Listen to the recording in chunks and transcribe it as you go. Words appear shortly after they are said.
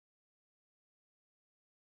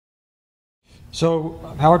So,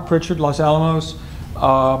 Howard Pritchard, Los Alamos.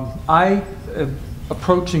 I am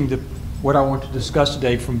approaching what I want to discuss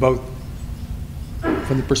today from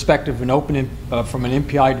the perspective of from an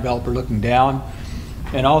MPI developer looking down,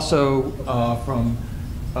 and also from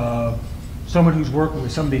someone who's working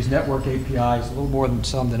with some of these network APIs, a little more than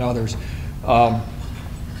some than others,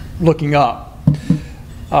 looking up.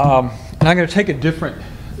 And I'm going to take a different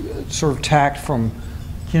sort of tact from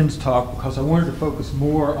Ken's talk because I wanted to focus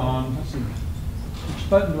more on, let's see, which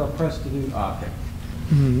button do I press to do? Okay.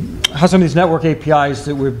 How some of these network APIs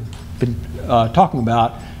that we've been talking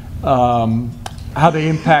about, how they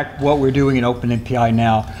impact what we're doing in Open MPI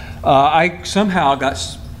now. I somehow got,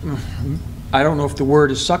 I don't know if the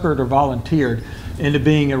word is suckered or volunteered, into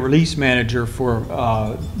being a release manager for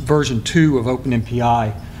version 2 of Open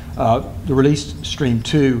MPI, the release stream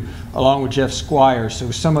 2, along with Jeff Squire.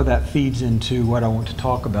 So some of that feeds into what I want to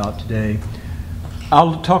talk about today.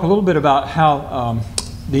 I'll talk a little bit about how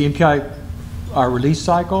the MPI, our release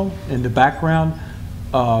cycle and the background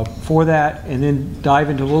for that, and then dive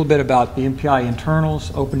into a little bit about the MPI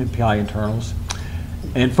internals, Open MPI internals,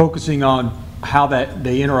 and focusing on how that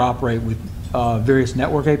they interoperate with various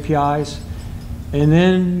network APIs, and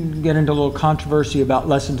then get into a little controversy about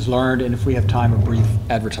lessons learned, and if we have time, a brief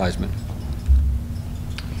advertisement.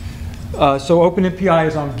 So Open MPI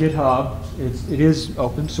is on GitHub. It is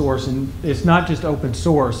open source, and it's not just open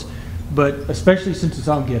source, but especially since it's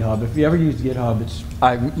on GitHub. If you ever use GitHub,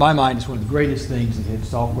 in my mind, it's one of the greatest things that hit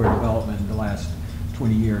software development in the last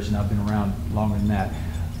 20 years, and I've been around longer than that.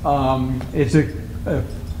 It's a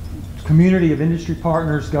community of industry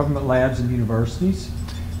partners, government labs, and universities.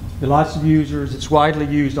 There are lots of users. It's widely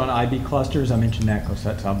used on IB clusters. I mentioned that because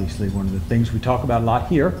that's obviously one of the things we talk about a lot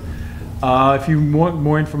here. If you want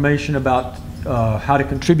more information about how to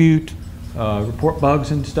contribute, report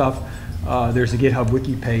bugs and stuff, there's a GitHub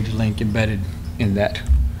wiki page link embedded in that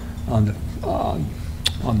on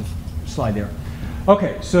the slide there.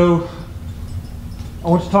 Okay, so I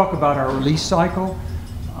want to talk about our release cycle.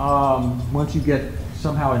 Once you get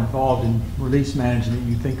somehow involved in release management,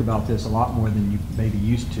 you think about this a lot more than you maybe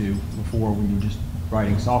used to before when you're just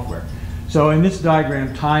writing software. So in this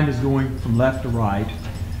diagram, time is going from left to right.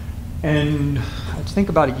 And I think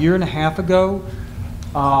about a year and a half ago,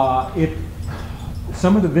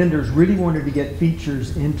 some of the vendors really wanted to get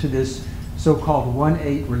features into this so-called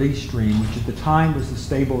 1.8 release stream, which at the time was the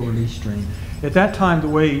stable release stream. At that time, the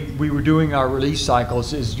way we were doing our release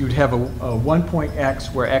cycles is you'd have a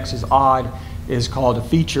 1.x, where x is odd, is called a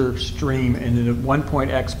feature stream, and then a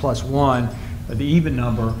 1.x plus 1, the even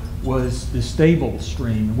number, was the stable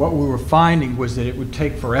stream. And what we were finding was that it would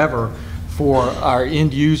take forever for our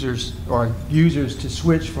end users or users to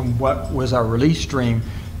switch from what was our release stream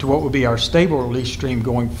to what would be our stable release stream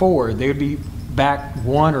going forward. They would be back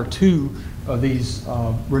 1 or 2 of these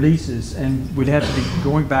releases, and we'd have to be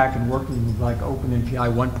going back and working with like Open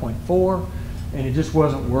MPI 1.4, and it just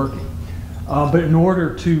wasn't working. But in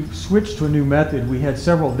order to switch to a new method, we had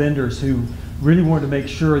several vendors who really wanted to make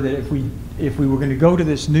sure that if we were going to go to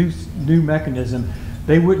this new mechanism,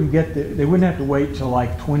 they wouldn't have to wait till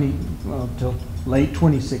like till late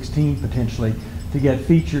 2016 potentially to get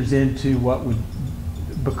features into what would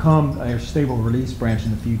become a stable release branch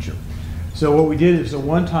in the future. So what we did is a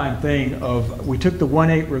one-time thing of, we took the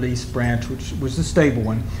 1.8 release branch, which was the stable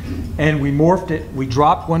one, and we morphed it. We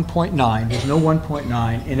dropped 1.9, there's no 1.9,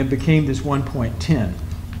 and it became this 1.10.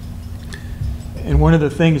 And one of the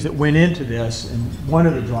things that went into this, and one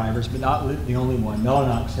of the drivers, but not the only one,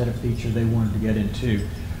 Mellanox had a feature they wanted to get into,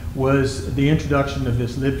 was the introduction of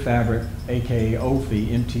this libfabric, aka OFI,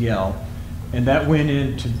 MTL, and that went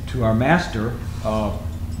into our master,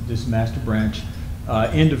 this master branch,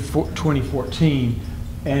 end of 2014,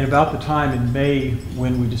 and about the time in May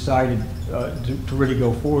when we decided to really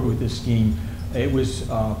go forward with this scheme, it was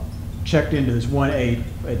checked into this 1.8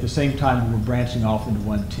 at the same time we were branching off into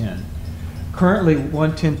 1.10. Currently,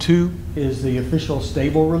 1.10.2 is the official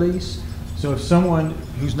stable release. So if someone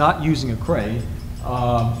who's not using a Cray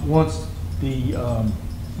wants the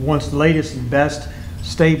latest and best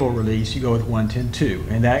stable release, you go with 1.10.2,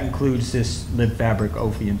 and that includes this libfabric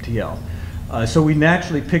OFI MTL. So we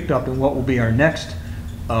naturally picked up in what will be our next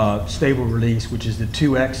stable release, which is the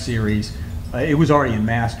 2X series. It was already in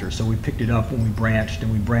master, so we picked it up when we branched,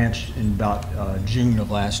 and we branched in about June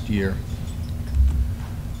of last year.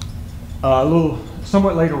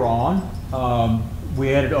 Somewhat later on,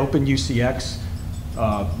 we added Open UCX.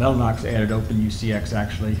 Mellanox added Open UCX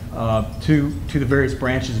actually to the various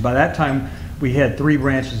branches. By that time, we had 3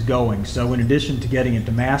 branches going. So in addition to getting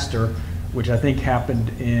into master, which I think happened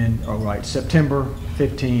in September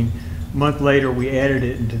 15, A month later, we added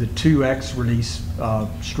it into the 2X release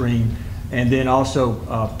stream, and then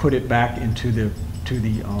also put it back into the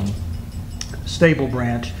stable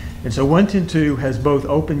branch. And so 1.10.2 has both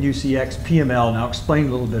Open UCX PML, and I'll explain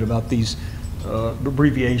a little bit about these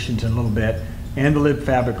abbreviations in a little bit, and the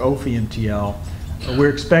libfabric OFIWG. We're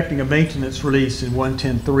expecting a maintenance release in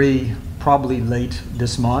 1.10.3 probably late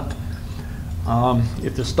this month.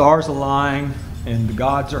 If the stars align and the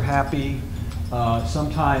gods are happy,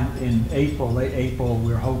 sometime in April, late April,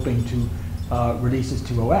 we're hoping to release this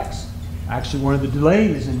 2.0x. Actually, one of the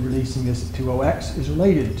delays in releasing this 2.0x is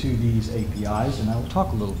related to these APIs, and I will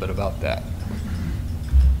talk a little bit about that.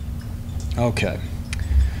 Okay.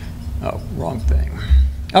 Oh, wrong thing.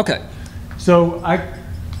 Okay. So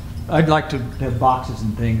I'd like to have boxes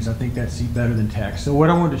and things. I think that's better than text. So what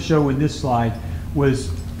I wanted to show in this slide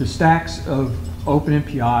was the stacks of Open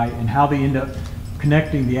MPI and how they end up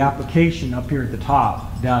connecting the application up here at the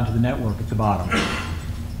top down to the network at the bottom.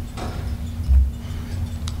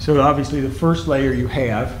 So obviously the first layer you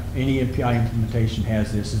have, any MPI implementation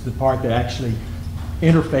has this, is the part that actually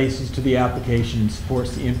interfaces to the application and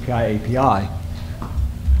supports the MPI API.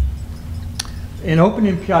 In Open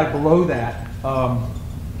MPI below that,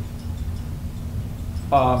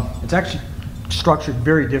 it's actually structured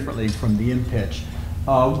very differently from the MPitch.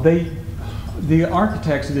 The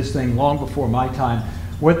architects of this thing, long before my time,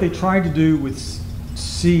 what they tried to do with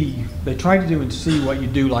C, they tried to do in C what you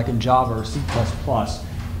do like in Java or C++,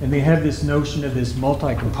 and they have this notion of this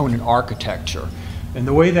multi-component architecture. And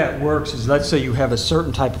the way that works is, let's say you have a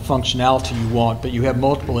certain type of functionality you want, but you have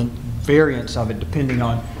multiple variants of it depending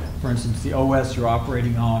on, for instance, the OS you're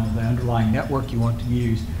operating on or the underlying network you want to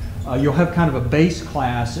use. You'll have kind of a base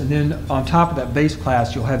class, and then on top of that base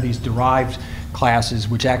class, you'll have these derived classes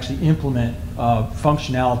which actually implement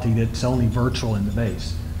functionality that's only virtual in the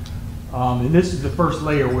base. And this is the first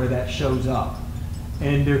layer where that shows up.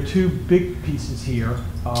 And there are two big pieces here.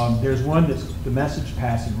 There's one that's the message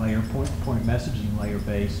passing layer, point-to-point messaging layer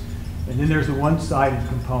base. And then there's the one-sided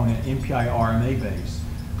component, MPI RMA base.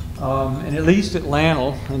 And at least at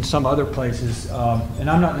LANL and some other places, and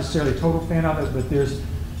I'm not necessarily a total fan of it, but there's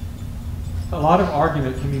a lot of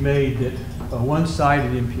argument can be made that a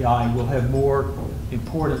one-sided MPI will have more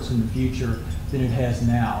importance in the future than it has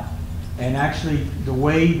now. And actually, the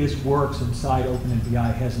way this works inside Open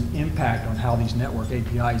MPI has an impact on how these network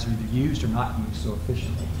APIs are either used or not used so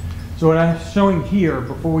efficiently. So what I'm showing here,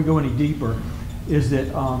 before we go any deeper, is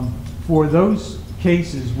that for those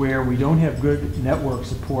cases where we don't have good network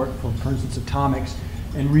support for instance, atomics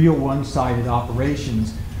and real one-sided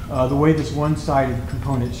operations, the way this one-sided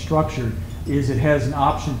component is structured is it has an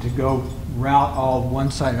option to go route all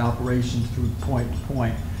one-sided operations through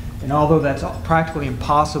point-to-point. And although that's practically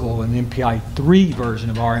impossible in the MPI 3 version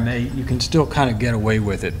of RMA, you can still kind of get away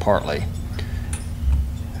with it partly.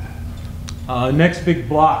 Next big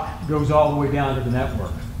block goes all the way down to the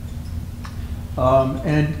network.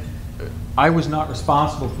 And I was not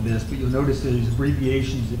responsible for this, but you'll notice there's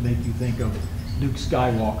abbreviations that make you think of Luke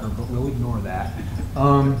Skywalker, but we'll ignore that.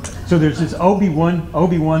 So there's this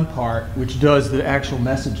OB1 part, which does the actual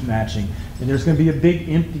message matching. And there's going to be a big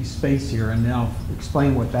empty space here, and I'll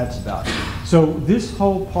explain what that's about. So this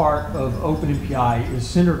whole part of Open MPI is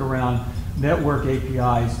centered around network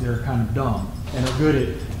APIs that are kind of dumb and are good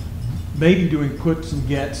at maybe doing puts and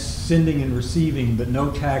gets, sending and receiving, but no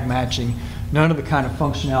tag matching, none of the kind of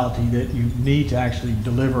functionality that you need to actually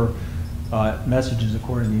deliver messages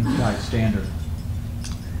according to the MPI standard.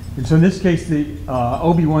 And so in this case, the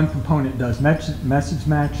OB1 component does message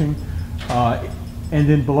matching. And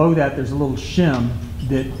then below that, there's a little shim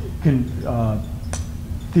that can,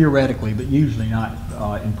 theoretically, but usually not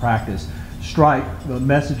in practice, strike the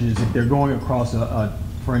messages if they're going across,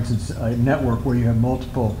 for instance, a network where you have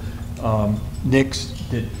multiple NICs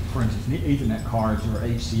that, for instance, Ethernet cards or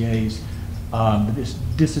HCAs. But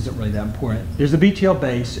this isn't really that important. There's a BTL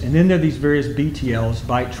base, and then there are these various BTLs,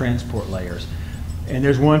 byte transport layers. And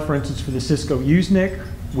there's one, for instance, for the Cisco USNIC,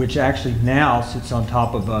 which actually now sits on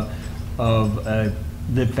top of a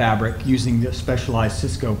libfabric using the specialized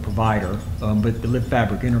Cisco provider, but the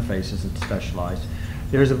libfabric interface isn't specialized.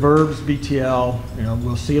 There's a Verbs BTL,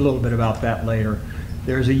 we'll see a little bit about that later.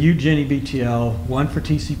 There's a UGENI BTL, one for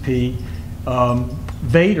TCP,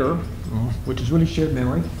 Vader, which is really shared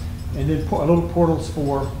memory, and then a little Portals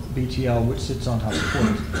 4 BTL, which sits on top of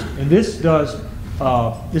Portals. And this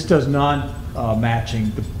does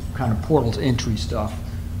non-matching, the kind of Portals entry stuff,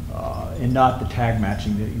 and not the tag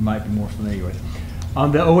matching that you might be more familiar with.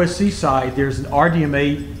 On the OSC side, there's an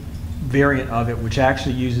RDMA variant of it, which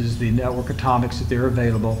actually uses the network atomics that they're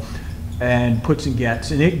available, and puts and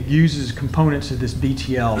gets, and it uses components of this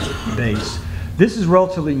BTL base. This is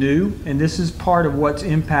relatively new, and this is part of what's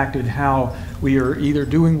impacted how we are either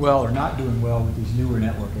doing well or not doing well with these newer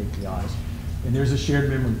network APIs. And there's a shared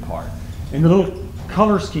memory part. And the little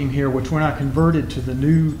color scheme here, which when I converted to the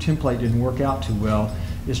new template didn't work out too well,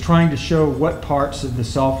 is trying to show what parts of the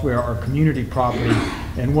software are community property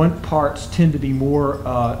and what parts tend to be more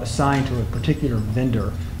assigned to a particular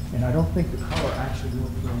vendor. And I don't think the color actually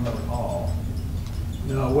works very well at all.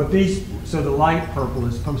 No, what these, so the light purple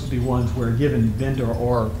is supposed to be ones where a given vendor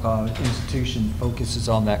or institution focuses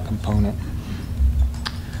on that component.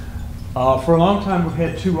 For a long time we've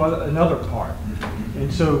had another part.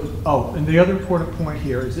 And so, and the other important point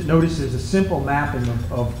here is that notice there's a simple mapping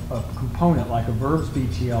of a component like a verbs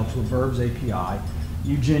BTL to a verbs API,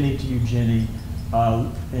 UGENI to UGENI.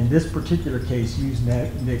 In this particular case, use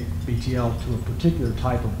NIC BTL to a particular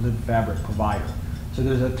type of libfabric provider. So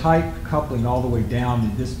there's a tight coupling all the way down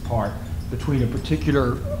in this part between a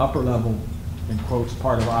particular upper level, in quotes,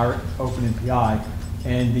 part of our Open MPI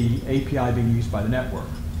and the API being used by the network.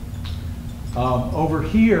 Over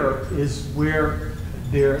here is where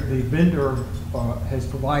the vendor has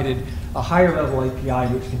provided a higher level API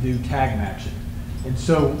which can do tag matching. And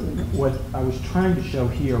so what I was trying to show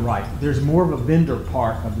here, right, there's more of a vendor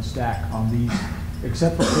part of the stack on these,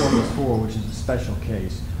 except for Formulas 4, which is a special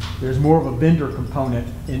case. There's more of a vendor component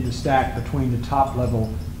in the stack between the top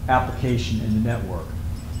level application and the network.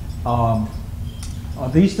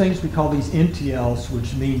 These things, we call these MTLs,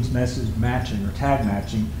 which means message matching or tag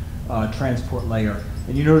matching transport layer.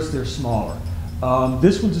 And you notice they're smaller.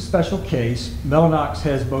 This one's a special case. Mellanox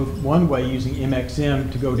has both one way using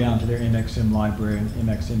MXM to go down to their MXM library and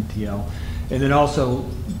MXMTL, and then also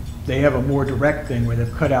they have a more direct thing where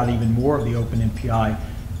they've cut out even more of the Open MPI,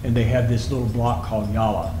 and they have this little block called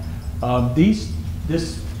YALA. I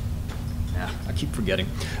keep forgetting.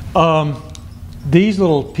 These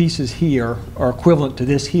little pieces here are equivalent to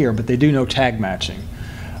this here, but they do no tag matching.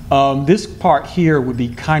 This part here would be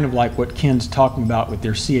kind of like what Ken's talking about with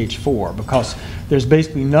their CH4, because there's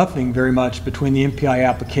basically nothing very much between the MPI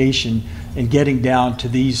application and getting down to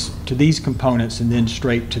these components and then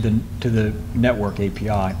straight to the network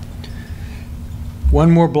API. One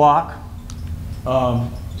more block.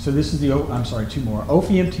 So this is the, I'm sorry, two more.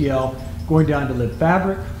 OFIMTL going down to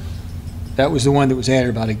libfabric. That was the one that was added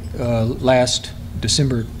about last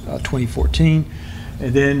December 2014.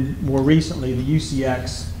 And then more recently, the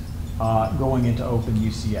UCX going into Open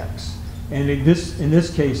UCX. And in this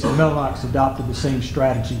case, Mellanox adopted the same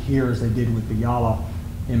strategy here as they did with the YALA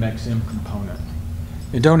MXM component.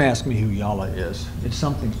 And don't ask me who YALA is. It's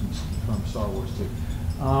something from Star Wars too.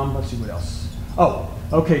 Let's see what else. Oh,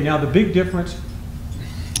 okay, now the big difference,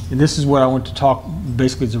 and this is what I want to talk,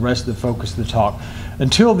 basically is the rest of the focus of the talk.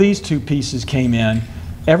 Until these two pieces came in,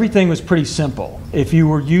 everything was pretty simple. If you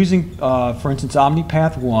were using, for instance,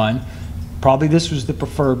 OmniPath 1, probably this was the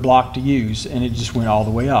preferred block to use, and it just went all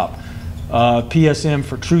the way up. PSM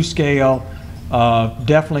for TrueScale,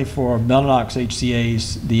 definitely for Mellanox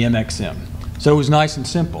HCAs, the MXM. So it was nice and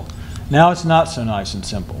simple. Now it's not so nice and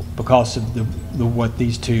simple because of what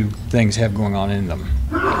these two things have going on in them.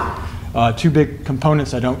 Two big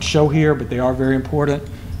components I don't show here, but they are very important.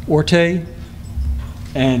 Orte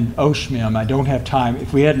and OSHMIM. I don't have time.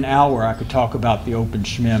 If we had an hour, I could talk about the Open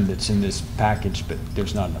SHMIM that's in this package, but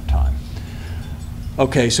there's not enough time.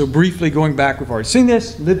 Okay, so briefly going back, we've already seen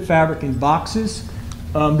this, libfabric in boxes.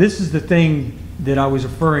 This is the thing that I was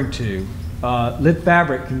referring to.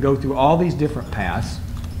 Libfabric can go through all these different paths,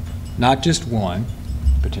 not just one,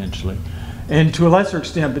 potentially. And to a lesser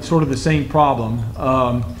extent, but sort of the same problem,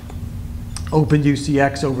 Open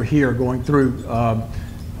UCX over here going through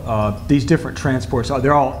these different transports.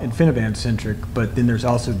 They're all InfiniBand centric, but then there's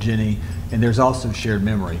also GENI, and there's also shared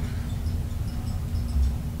memory.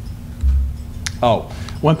 Oh,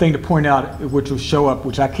 one thing to point out, which will show up,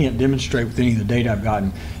 which I can't demonstrate with any of the data I've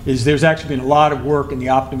gotten, is there's actually been a lot of work in the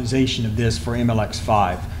optimization of this for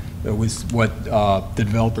MLX5 with what the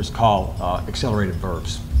developers call accelerated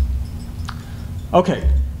verbs. Okay,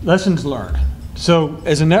 lessons learned. So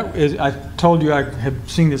as I told you, I have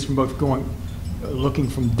seen this from both looking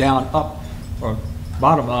from down up, or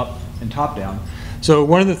bottom up and top down. So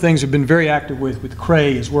one of the things we've been very active with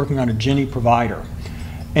Cray is working on a GENI provider.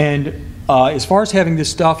 And as far as having this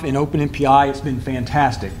stuff in Open MPI, it's been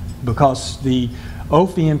fantastic because the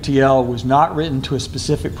OFIMTL was not written to a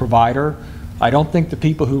specific provider. I don't think the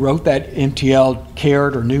people who wrote that MTL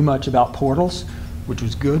cared or knew much about portals, which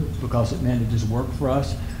was good because it meant it just worked for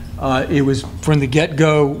us. It was from the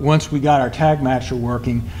get-go, once we got our tag matcher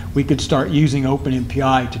working, we could start using Open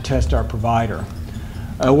MPI to test our provider.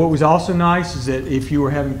 What was also nice is that if you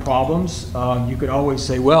were having problems, you could always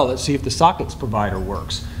say, well, let's see if the sockets provider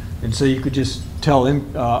works. And so you could just tell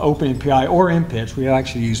Open MPI or MPitch, we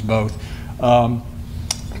actually use both,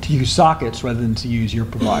 to use sockets rather than to use your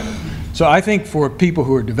provider. So I think for people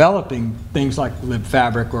who are developing things like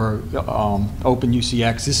libfabric or Open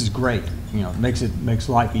UCX, this is great. You know, it makes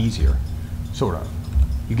life easier, sort of.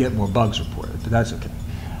 You get more bugs reported, but that's okay.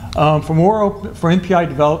 For Open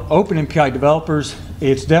MPI developers,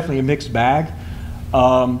 it's definitely a mixed bag.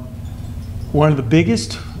 One of the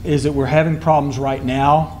biggest is that we're having problems right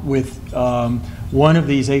now with one of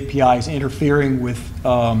these APIs interfering with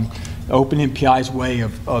Open MPI's way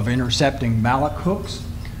of intercepting malloc hooks.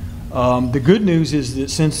 The good news is that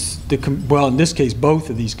since well, in this case, both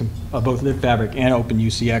of these, both libfabric and Open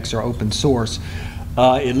UCX are open source,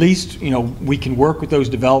 at least, you know, we can work with those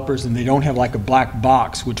developers and they don't have like a black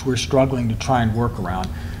box, which we're struggling to try and work around.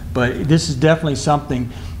 But this is definitely something,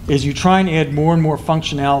 as you try and add more and more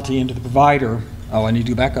functionality into the provider. Oh, I need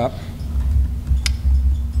to back up.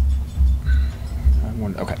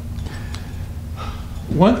 Okay.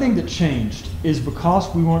 One thing that changed is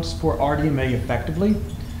because we want to support RDMA effectively,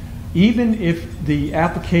 even if the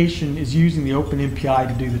application is using the Open MPI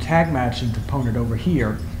to do the tag matching component over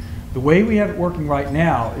here, the way we have it working right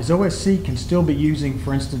now is OSC can still be using,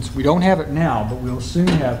 for instance, we don't have it now, but we'll soon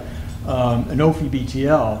have an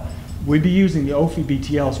OFIWG. We'd be using the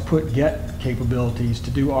OFIWG's put-get capabilities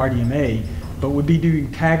to do RDMA, but we'd be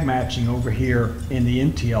doing tag matching over here in the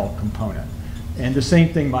MTL component. And the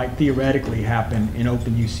same thing might theoretically happen in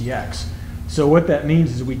Open UCX. So what that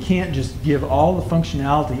means is we can't just give all the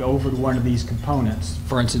functionality over to one of these components.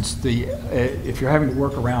 For instance, if you're having to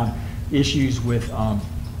work around issues with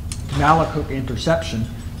malloc hook interception,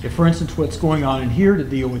 if for instance what's going on in here to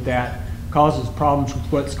deal with that causes problems with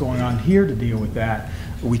what's going on here to deal with that,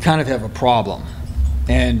 we kind of have a problem.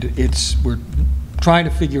 And we're trying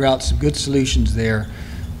to figure out some good solutions there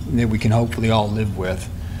that we can hopefully all live with.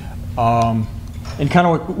 And kind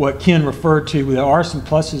of what Ken referred to, there are some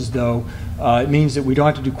pluses though. It means that we don't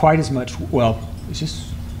have to do quite as much, well, it's just,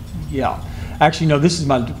 yeah. Actually, no, this is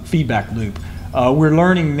my feedback loop. We're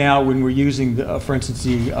learning now when we're using, for instance,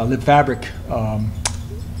 the libfabric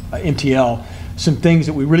MTL, some things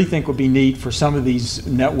that we really think would be neat for some of these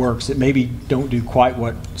networks that maybe don't do quite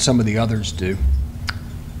what some of the others do.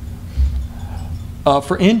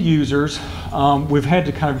 For end users, we've had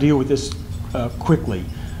to kind of deal with this quickly.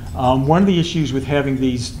 One of the issues with having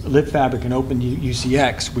these libfabric and Open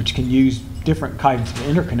UCX, which can use different kinds of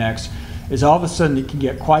interconnects, is all of a sudden it can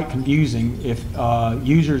get quite confusing if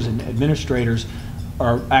users and administrators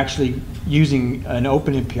are actually using an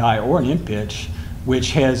Open MPI or an MPitch,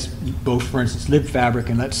 which has both, for instance, libfabric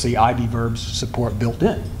and let's say IBverbs support built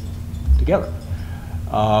in together.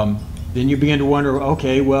 Then you begin to wonder,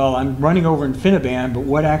 okay, well, I'm running over InfiniBand, but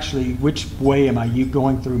which way am I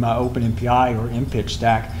going through my Open MPI or MPitch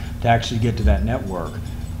stack to actually get to that network?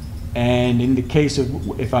 And in the case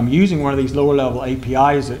of, if I'm using one of these lower level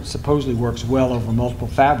APIs that supposedly works well over multiple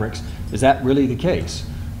fabrics, is that really the case?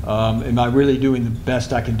 Am I really doing the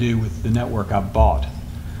best I can do with the network I've bought?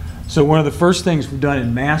 So one of the first things we've done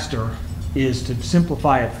in master is to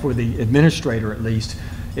simplify it for the administrator at least.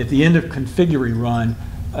 At the end of configure run,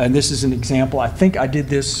 and this is an example, I think I did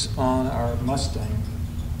this on our Mustang.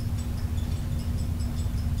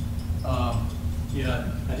 Yeah,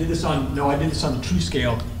 I did this on the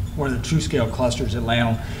TrueScale, one of the TrueScale clusters at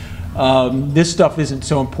LANL. This stuff isn't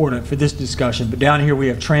so important for this discussion, but down here we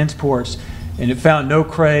have transports, and it found no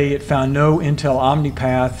Cray, it found no Intel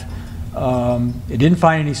OmniPath. It didn't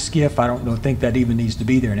find any SCIF. I don't think that even needs to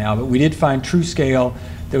be there now, but we did find TrueScale.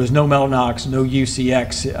 There was no Mellanox, no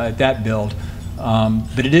UCX at that build.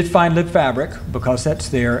 But it did find libfabric because that's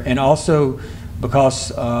there, and also because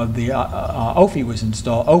the OFI was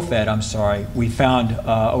installed, OFED, I'm sorry, we found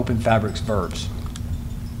OpenFabrics verbs.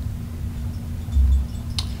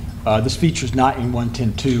 This feature is not in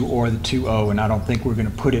 1.10.2 or the 2.0, and I don't think we're going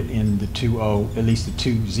to put it in the 2.0, at least the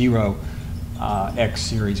 2.0 X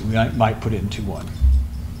series. We might put it in 2.1.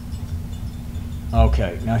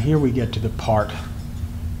 Okay, now here we get to the part.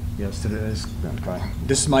 Yes, it is. Okay.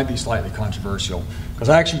 This might be slightly controversial because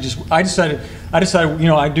I decided, you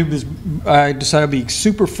know, I decided to be a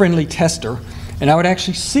super friendly tester, and I would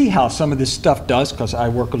actually see how some of this stuff does because I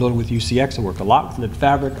work a little with UCX, I work a lot with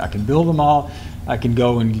libfabric, I can build them all, I can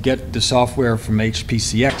go and get the software from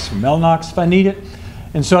HPCX, from Mellanox if I need it,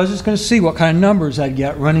 and so I was just going to see what kind of numbers I'd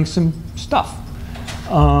get running some stuff.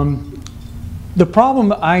 The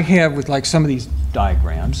problem I have with like some of these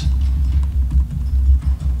diagrams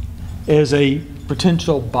is a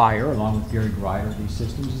potential buyer, along with Gary Grider of these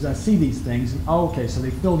systems, is I see these things, and oh, okay, so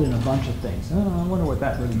they filled in a bunch of things. Oh, I wonder what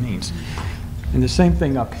that really means. And the same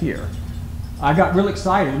thing up here. I got real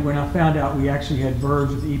excited when I found out we actually had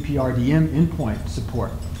verbs with EPRDM endpoint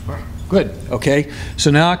support. Good, okay.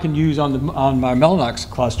 So now I can use on my Mellanox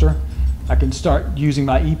cluster, I can start using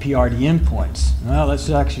my EPRDM endpoints. Well, let's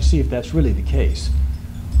actually see if that's really the case.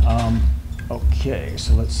 Okay,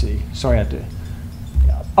 so let's see. Sorry, I had to.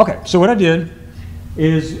 Yeah. Okay, so what I did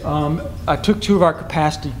is I took two of our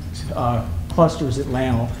capacity clusters at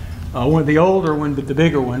LANL. One of the older one, but the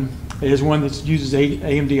bigger one, is one that uses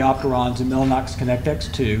AMD Opterons and Mellanox Connect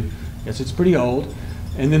X2. Yes, it's pretty old.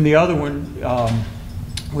 And then the other one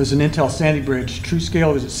was an Intel Sandy Bridge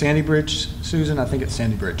TrueScale. Is it Sandy Bridge, Susan? I think it's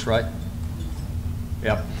Sandy Bridge, right?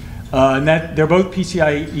 Yep. And they're both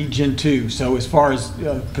PCIe Gen 2, so as far as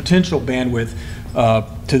potential bandwidth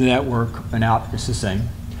to the network and out, it's the same.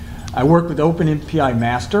 I work with Open MPI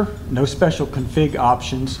Master, no special config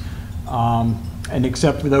options, and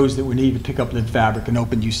except for those that we need to pick up libfabric and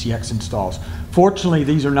Open UCX installs. Fortunately,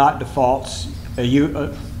 these are not defaults. I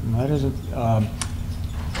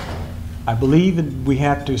believe we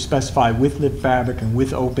have to specify with libfabric and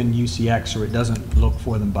with Open UCX, or it doesn't look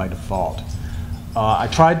for them by default. I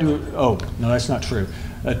tried to, oh, no, that's not true.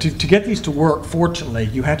 To get these to work, fortunately,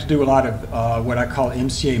 you have to do a lot of what I call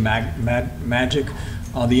MCA magic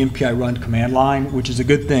on the MPI run command line, which is a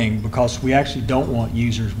good thing because we actually don't want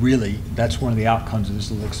users really, that's one of the outcomes of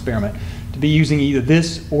this little experiment, to be using either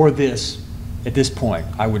this or this at this point.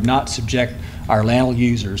 I would not subject our LANL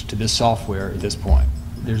users to this software at this point.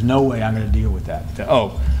 There's no way I'm going to deal with that.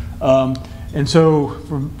 And so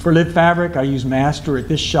for libfabric, I use master at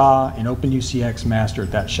this SHA and Open UCX master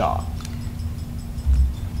at that SHA.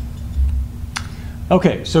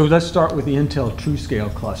 Okay, so let's start with the Intel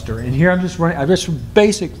TrueScale cluster. And here I'm just running,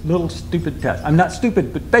 basic little stupid test. I'm not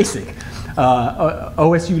stupid, but basic.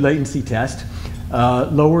 OSU latency test.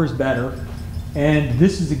 Lower is better. And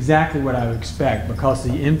this is exactly what I would expect because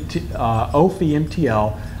the OFI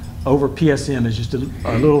MTL over PSM is just a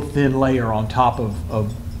little thin layer on top of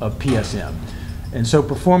PSM. And so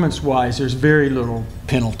performance-wise, there's very little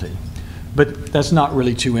penalty. But that's not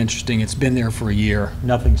really too interesting. It's been there for a year,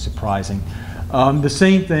 nothing surprising. The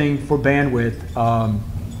same thing for bandwidth.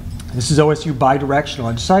 This is OSU bidirectional.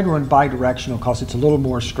 I decided to run bidirectional because it's a little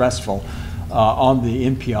more stressful on the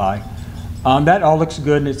MPI. That all looks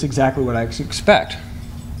good, and it's exactly what I expect.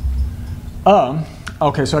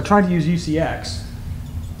 Okay, so I tried to use UCX.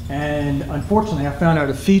 And unfortunately, I found out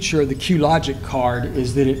a feature of the QLogic card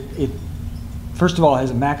is that it first of all, has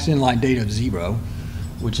a max inline data of 0,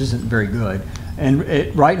 which isn't very good.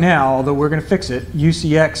 And right now, although we're going to fix it,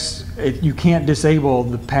 UCX, you can't disable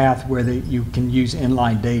the path where you can use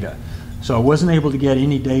inline data. So I wasn't able to get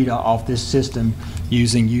any data off this system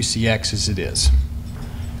using UCX as it is.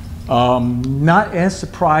 Not as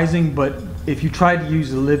surprising, but if you try to use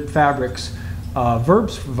the libfabric's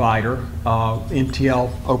verbs provider,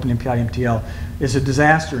 MTL, Open MPI MTL, is a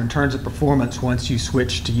disaster in terms of performance once you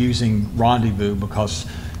switch to using Rendezvous because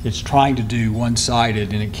it's trying to do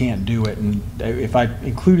one-sided and it can't do it. And if I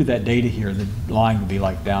included that data here, the line would be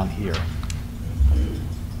like down here.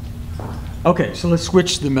 Okay, so let's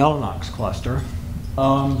switch to the Mellanox cluster.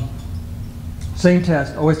 Same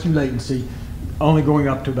test, OSU latency, only going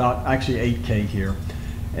up to about actually 8K here.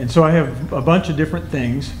 And so I have a bunch of different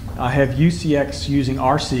things. I have UCX using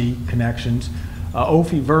RC connections,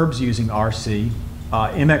 OFIWG using RC,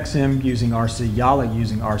 MXM using RC, YALA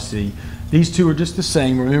using RC. These two are just the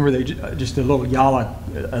same. Remember, they just a little YALA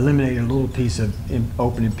eliminated a little piece of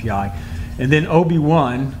Open MPI. And then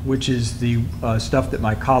OB1, which is the stuff that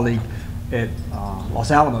my colleague at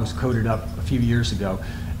Los Alamos coded up a few years ago.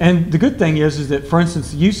 And the good thing is that, for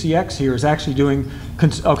instance, the UCX here is actually doing,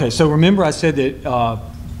 okay, so remember I said that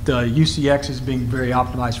the UCX is being very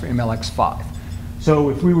optimized for MLX5. So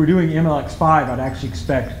if we were doing MLX5, I'd actually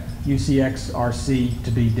expect UCX RC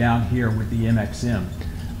to be down here with the MXM.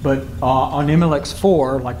 But on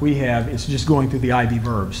MLX4, like we have, it's just going through the IV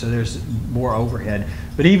verbs, so there's more overhead.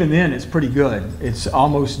 But even then, it's pretty good. It's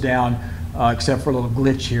almost down, except for a little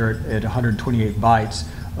glitch here at 128 bytes,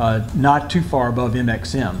 not too far above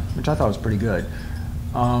MXM, which I thought was pretty good.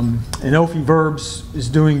 And OFIWG is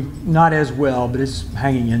doing not as well, but it's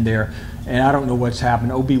hanging in there. And I don't know what's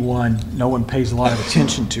happened. OB1, no one pays a lot of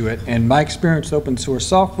attention to it. And my experience with open source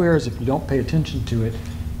software is if you don't pay attention to it,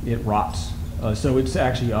 it rots. So it's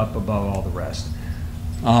actually up above all the rest.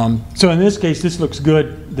 So in this case, this looks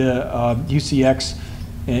good. The UCX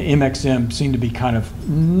and MXM seem to be kind of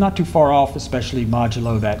not too far off, especially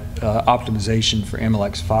modulo that optimization for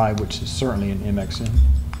MLX5, which is certainly in MXM.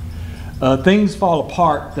 Things fall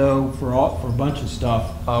apart, though, for a bunch of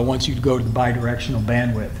stuff once you go to the bidirectional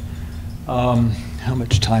bandwidth. How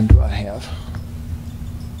much time do I have?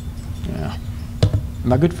 Yeah.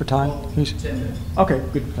 Am I good for time? 10 minutes. Okay,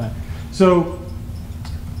 good for time. So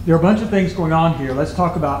there are a bunch of things going on here. Let's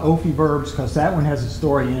talk about OFIWG, because that one has a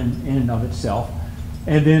story in and of itself.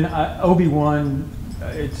 And then OB1,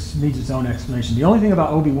 it needs its own explanation. The only thing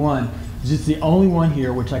about OB1 is it's the only one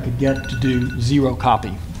here which I could get to do zero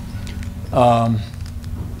copy. I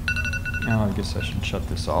guess I should shut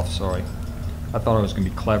this off, sorry. I thought I was going to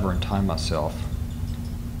be clever and time myself.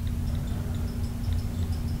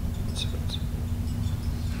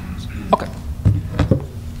 Okay.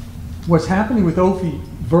 What's happening with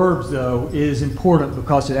OFIWG, though, is important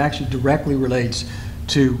because it actually directly relates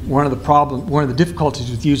to one of the difficulties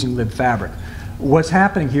with using libfabric. What's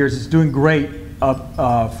happening here is it's doing great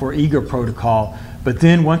for eager protocol, but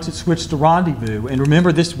then once it switched to rendezvous, and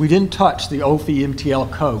remember this, we didn't touch the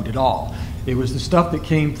OFI-MTL code at all. It was the stuff that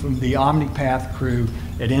came from the OmniPath crew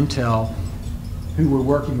at Intel who were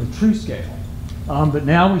working with TrueScale. But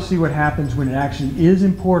now we see what happens when it actually is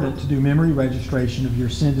important to do memory registration of your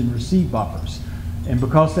send and receive buffers. And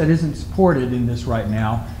because that isn't supported in this right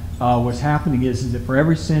now, what's happening is that for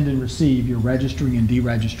every send and receive, you're registering and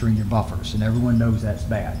deregistering your buffers, and everyone knows that's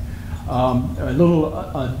bad. A little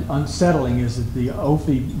unsettling is that the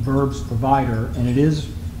OFIWG provider, and it is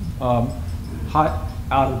hot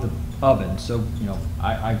out of the oven, so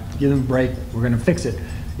I give them a break, we're going to fix it.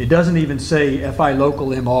 It doesn't even say FI local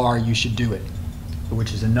MR, you should do it,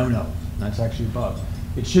 which is a no-no. That's actually a bug.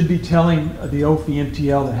 It should be telling the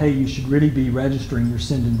OFI-MTL that, hey, you should really be registering your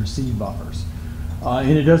send and receive buffers.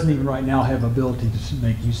 And it doesn't even right now have ability to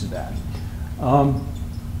make use of that.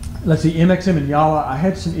 Let's see, MXM and YALA, I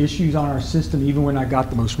had some issues on our system even when I got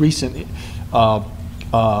the most recent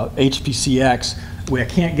HPCX, where I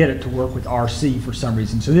can't get it to work with RC for some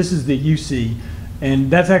reason. So this is the UC,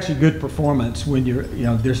 and that's actually good performance when you're,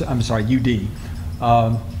 I'm sorry, UD.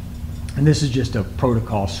 And this is just a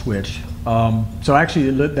protocol switch. So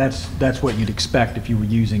actually that's what you'd expect if you were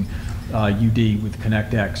using UD with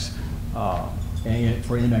ConnectX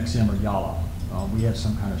for MXM or YALA. We had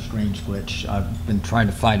some kind of strange glitch. I've been trying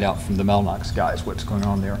to find out from the Melnox guys what's going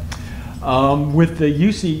on there. With the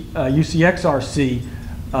UCX RC,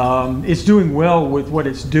 it's doing well with what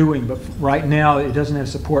it's doing, but right now it doesn't have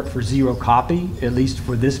support for zero copy, at least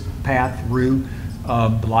for this path through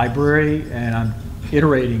the library, and I'm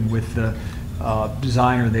iterating with the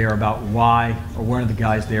designer there about why, or one of the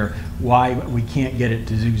guys there, why we can't get it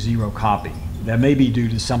to do zero copy. That may be due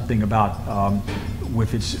to something about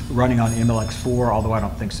if it's running on MLX4, although I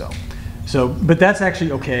don't think so. But that's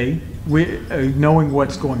actually okay. Knowing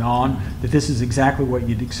what's going on, that this is exactly what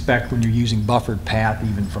you'd expect when you're using buffered path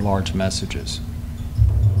even for large messages.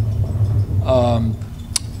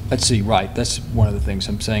 Let's see, right, that's one of the things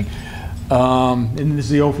I'm saying. And this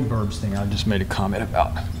is the OFIWG thing I just made a comment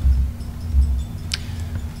about.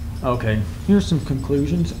 Okay, here's some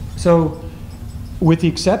conclusions. So, with the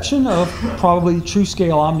exception of probably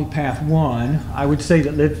TrueScale OmniPath 1, I would say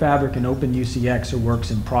that libfabric and Open UCX are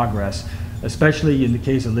works in progress, especially in the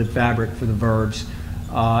case of libfabric for the verbs.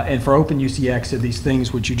 And for Open UCX, are these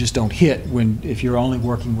things which you just don't hit if you're only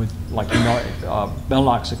working with like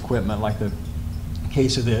Melnox equipment, like the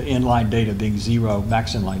case of the inline data being 0,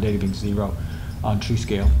 max inline data being 0 on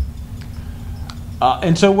TrueScale.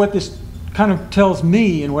 And so what this kind of tells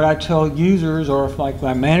me, and what I tell users, or if like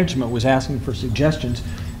my management was asking for suggestions,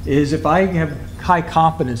 is if I have high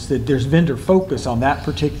confidence that there's vendor focus on that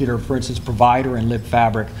particular, for instance, provider in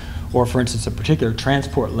libfabric, or for instance, a particular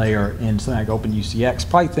transport layer in something like Open UCX,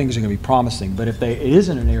 probably things are going to be promising. But if it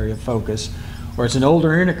isn't an area of focus, or it's an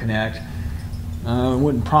older interconnect, I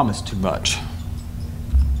wouldn't promise too much.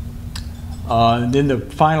 And then the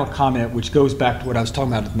final comment, which goes back to what I was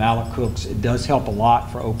talking about with Malacooks, it does help a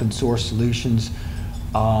lot for open source solutions.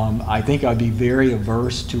 I think I'd be very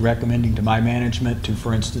averse to recommending to my management to,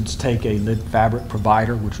 for instance, take a libfabric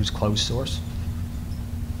provider, which was closed source.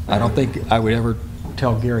 I don't think I would ever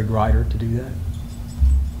tell Gary Grider to do that.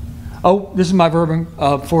 Oh, this is my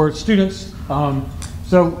verbing for students.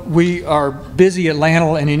 So we are busy at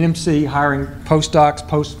LANL and in MC hiring postdocs,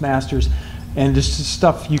 postmasters, and this is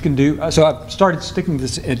stuff you can do. So I've started sticking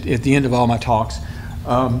this at the end of all my talks.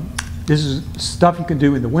 This is stuff you can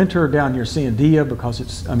do in the winter down near Sandia because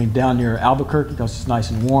it's, down near Albuquerque because it's nice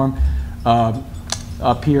and warm.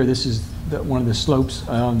 Up here, this is one of the slopes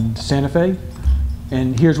on Santa Fe.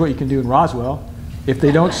 And here's what you can do in Roswell. If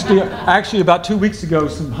they don't steal, actually about 2 weeks ago,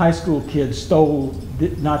 some high school kids stole,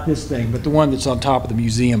 not this thing, but the one that's on top of the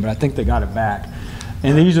museum, but I think they got it back.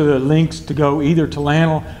 And these are the links to go either to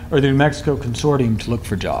LANL or the New Mexico Consortium to look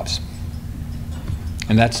for jobs.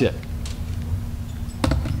 And that's it.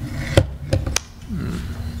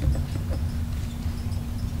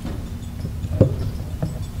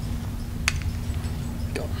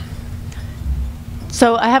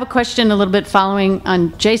 So I have a question a little bit following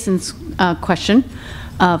on Jason's question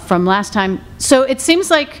from last time. So it seems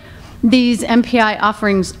like these MPI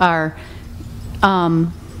offerings are,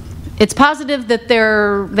 it's positive that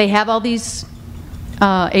they have all these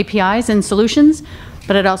APIs and solutions,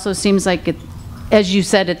 but it also seems like, it, as you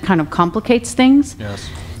said, it kind of complicates things. Yes.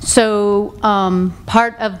 So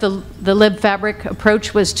part of the libfabric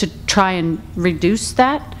approach was to try and reduce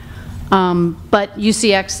that, but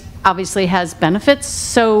UCX obviously has benefits.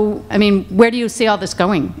 So, I mean, where do you see all this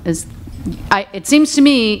going? It seems to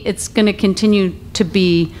me it's going to continue to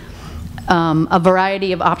be a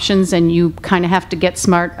variety of options, and you kind of have to get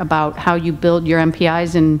smart about how you build your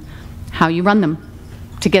MPIs and how you run them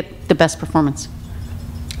to get the best performance.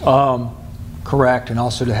 Correct, and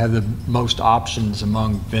also to have the most options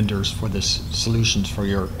among vendors for the solutions for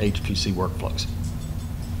your HPC workflows.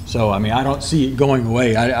 So, I mean, I don't see it going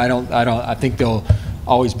away. I think there'll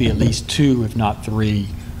always be at least 2, if not 3,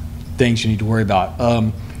 things you need to worry about.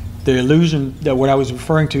 The illusion that what I was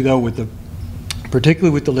referring to, though,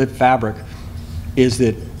 particularly with the libfabric, is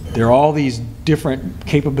that there are all these different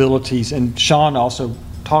capabilities, and Sean also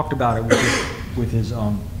talked about it with his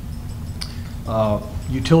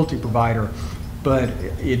utility provider, but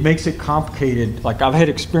it makes it complicated. Like, I've had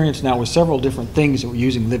experience now with several different things that were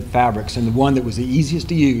using libfabrics, and the one that was the easiest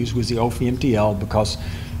to use was the OFIMTL, because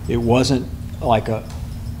it wasn't like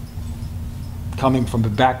coming from a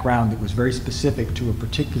background that was very specific to a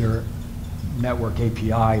particular network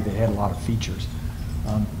API that had a lot of features.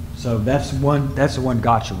 So that's the one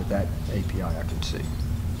gotcha with that API I can see.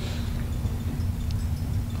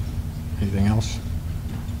 Anything else?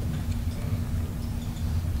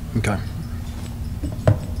 Okay.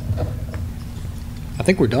 I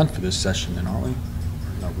think we're done for this session then, aren't we?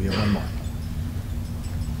 No, we have one more.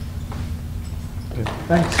 Okay,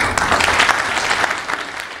 thanks.